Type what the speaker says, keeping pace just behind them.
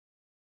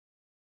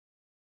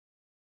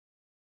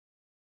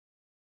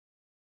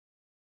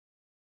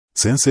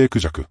先生ク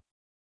ジャク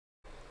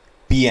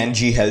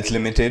P&G Health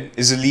Limited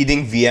is a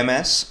leading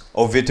VMS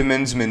or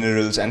vitamins,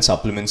 minerals and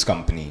supplements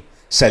company,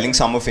 selling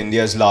some of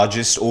India's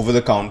largest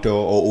over-the-counter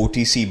or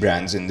OTC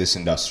brands in this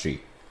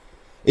industry.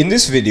 In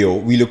this video,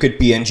 we look at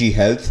P&G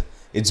Health,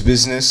 its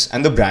business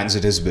and the brands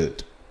it has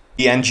built.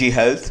 P&G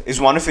Health is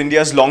one of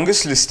India's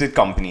longest listed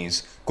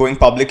companies, going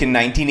public in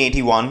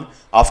 1981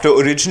 after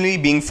originally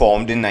being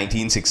formed in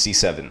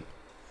 1967.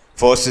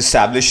 First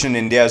established in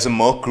India as a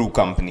Merck Group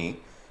company,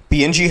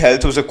 P&G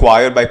Health was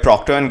acquired by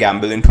Procter &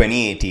 Gamble in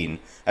 2018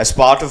 as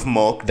part of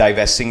Merck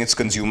divesting its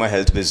consumer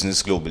health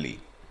business globally.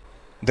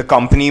 The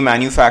company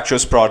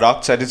manufactures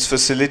products at its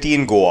facility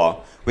in Goa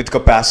with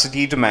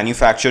capacity to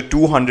manufacture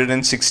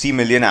 260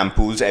 million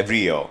ampoules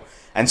every year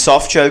and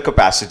soft gel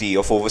capacity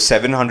of over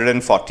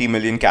 740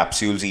 million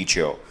capsules each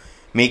year,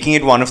 making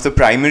it one of the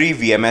primary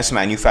VMS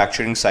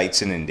manufacturing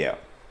sites in India.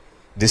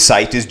 This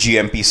site is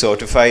GMP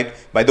certified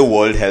by the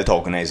World Health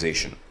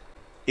Organization.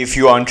 If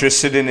you are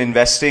interested in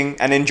investing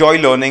and enjoy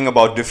learning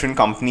about different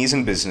companies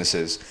and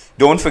businesses,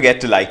 don't forget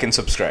to like and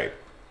subscribe.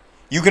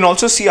 You can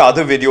also see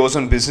other videos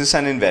on business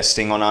and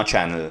investing on our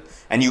channel,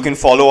 and you can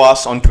follow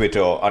us on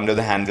Twitter under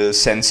the handle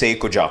Sensei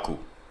Kojaku.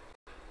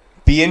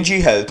 P&G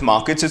Health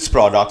markets its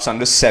products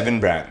under 7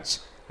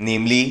 brands,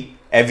 namely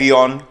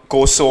Evion,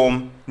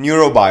 Cosome,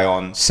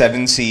 Neurobion,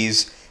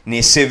 7Cs,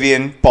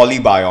 Nacivian,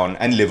 Polybion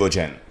and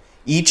Livogen,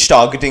 each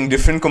targeting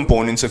different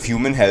components of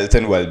human health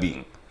and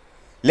well-being.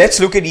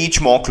 Let's look at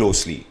each more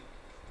closely.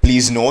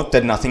 Please note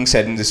that nothing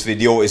said in this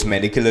video is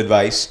medical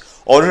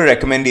advice or a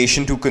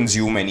recommendation to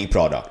consume any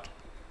product.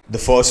 The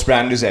first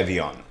brand is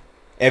Evion.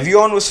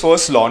 Evion was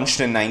first launched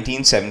in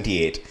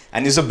 1978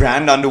 and is a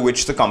brand under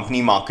which the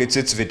company markets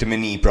its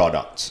vitamin E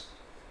products.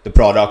 The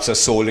products are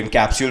sold in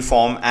capsule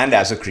form and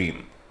as a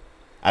cream.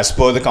 As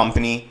per the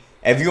company,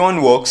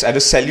 Evion works at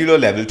a cellular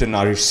level to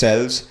nourish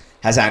cells,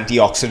 has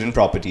antioxidant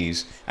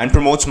properties, and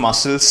promotes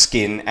muscle,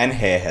 skin, and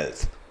hair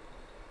health.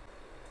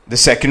 The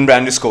second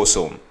brand is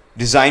Cosome,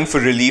 designed for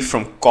relief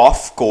from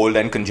cough, cold,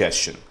 and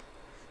congestion.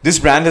 This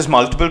brand has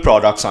multiple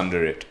products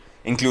under it,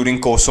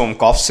 including Cosome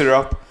cough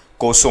syrup,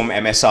 Cosome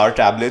MSR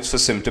tablets for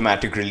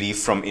symptomatic relief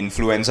from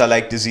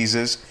influenza-like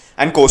diseases,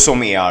 and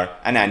Cosome AR,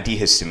 an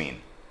antihistamine.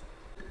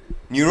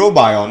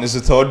 Neurobion is the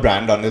third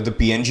brand under the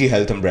P&G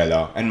Health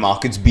umbrella and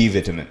markets B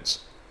vitamins.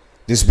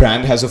 This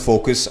brand has a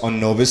focus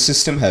on nervous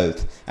system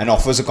health and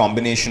offers a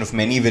combination of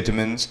many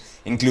vitamins,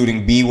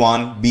 including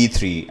B1,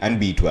 B3, and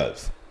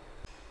B12.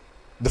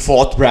 The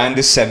fourth brand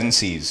is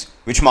 7Cs,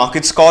 which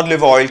markets cod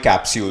liver oil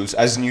capsules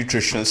as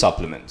nutritional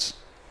supplements.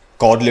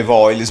 Cod liver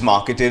oil is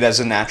marketed as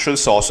a natural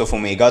source of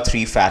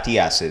omega-3 fatty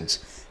acids,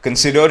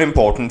 considered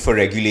important for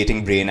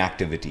regulating brain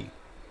activity.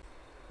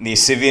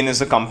 Nacivian is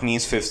the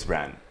company's fifth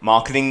brand,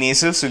 marketing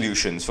nasal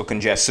solutions for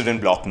congested and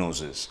blocked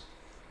noses.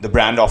 The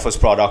brand offers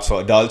products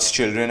for adults,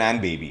 children,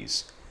 and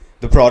babies.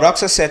 The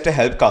products are said to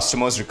help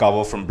customers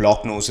recover from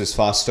blocked noses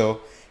faster,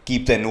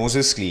 keep their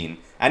noses clean,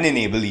 and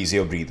enable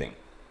easier breathing.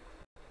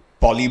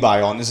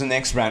 Polybion is the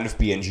next brand of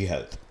P&G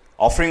Health,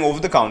 offering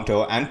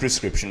over-the-counter and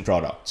prescription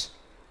products.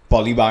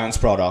 Polybion's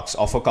products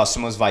offer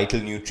customers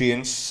vital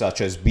nutrients such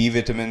as B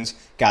vitamins,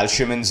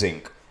 calcium and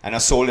zinc, and are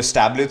sold as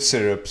tablets,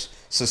 syrups,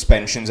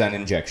 suspensions and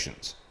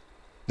injections.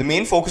 The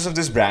main focus of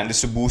this brand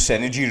is to boost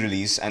energy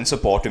release and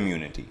support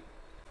immunity.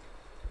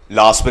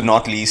 Last but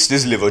not least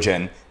is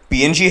Livogen,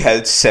 P&G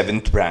Health's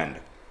 7th brand.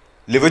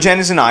 Livogen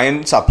is an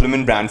iron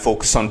supplement brand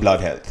focused on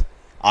blood health.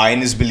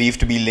 Iron is believed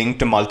to be linked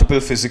to multiple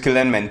physical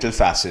and mental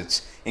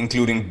facets,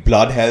 including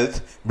blood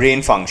health,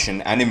 brain function,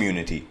 and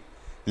immunity.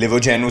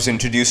 Livogen was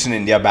introduced in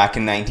India back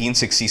in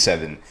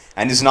 1967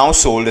 and is now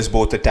sold as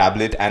both a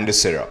tablet and a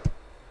syrup.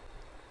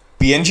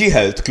 P&G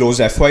Health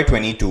closed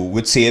FY22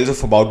 with sales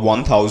of about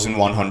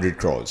 1,100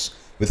 crores,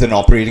 with an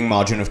operating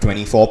margin of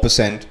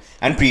 24%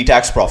 and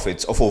pre-tax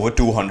profits of over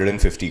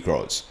 250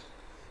 crores.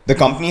 The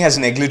company has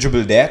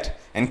negligible debt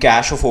and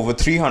cash of over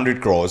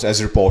 300 crores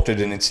as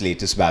reported in its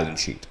latest balance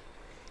sheet.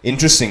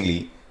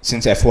 Interestingly,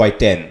 since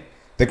FY10,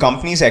 the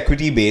company's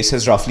equity base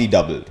has roughly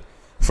doubled,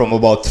 from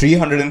about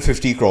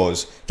 350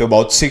 crores to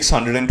about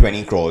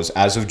 620 crores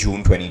as of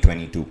June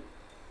 2022.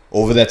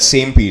 Over that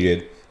same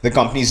period, the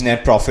company's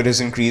net profit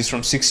has increased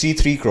from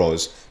 63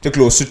 crores to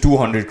close to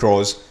 200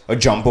 crores, a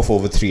jump of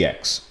over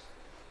 3x.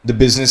 The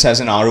business has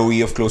an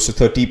ROE of close to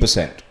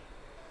 30%.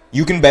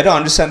 You can better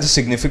understand the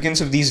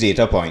significance of these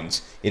data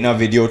points in our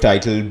video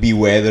titled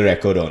Beware the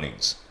Record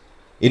Earnings.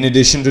 In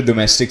addition to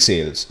domestic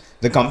sales,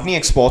 the company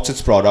exports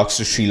its products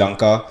to Sri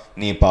Lanka,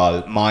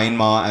 Nepal,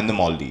 Myanmar, and the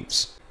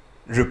Maldives.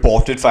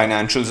 Reported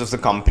financials of the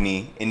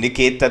company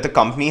indicate that the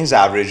company has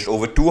averaged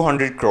over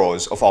 200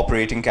 crores of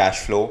operating cash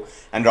flow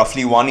and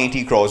roughly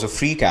 180 crores of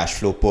free cash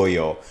flow per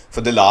year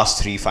for the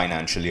last 3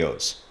 financial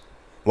years.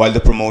 While the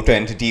promoter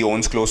entity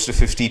owns close to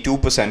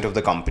 52% of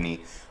the company,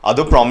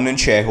 other prominent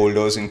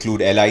shareholders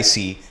include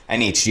LIC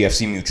and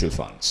HDFC mutual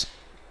funds.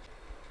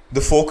 The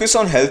focus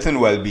on health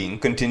and well-being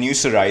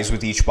continues to rise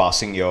with each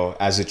passing year,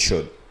 as it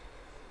should.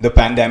 The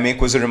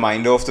pandemic was a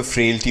reminder of the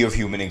frailty of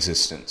human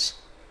existence.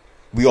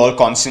 We all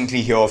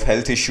constantly hear of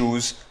health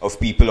issues of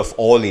people of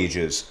all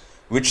ages,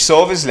 which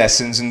serve as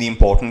lessons in the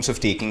importance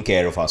of taking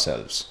care of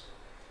ourselves.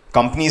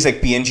 Companies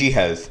like P&G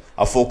Health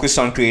are focused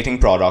on creating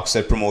products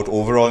that promote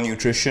overall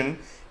nutrition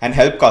and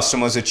help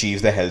customers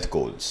achieve their health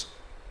goals.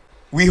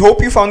 We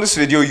hope you found this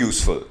video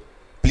useful.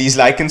 Please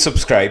like and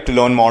subscribe to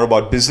learn more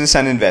about business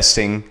and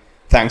investing.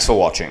 Thanks for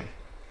watching.